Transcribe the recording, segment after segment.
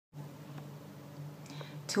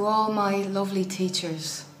To all my lovely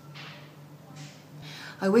teachers,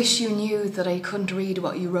 I wish you knew that I couldn't read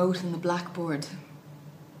what you wrote on the blackboard.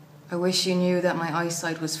 I wish you knew that my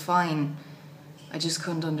eyesight was fine, I just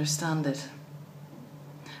couldn't understand it.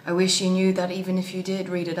 I wish you knew that even if you did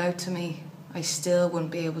read it out to me, I still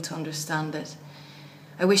wouldn't be able to understand it.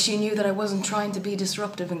 I wish you knew that I wasn't trying to be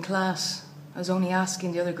disruptive in class. I was only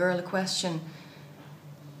asking the other girl a question.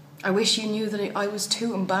 I wish you knew that I was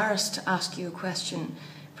too embarrassed to ask you a question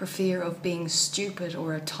for fear of being stupid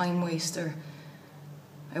or a time waster.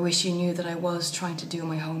 I wish you knew that I was trying to do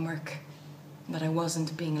my homework, that I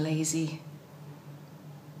wasn't being lazy.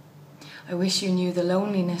 I wish you knew the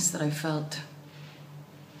loneliness that I felt.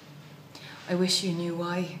 I wish you knew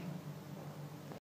why.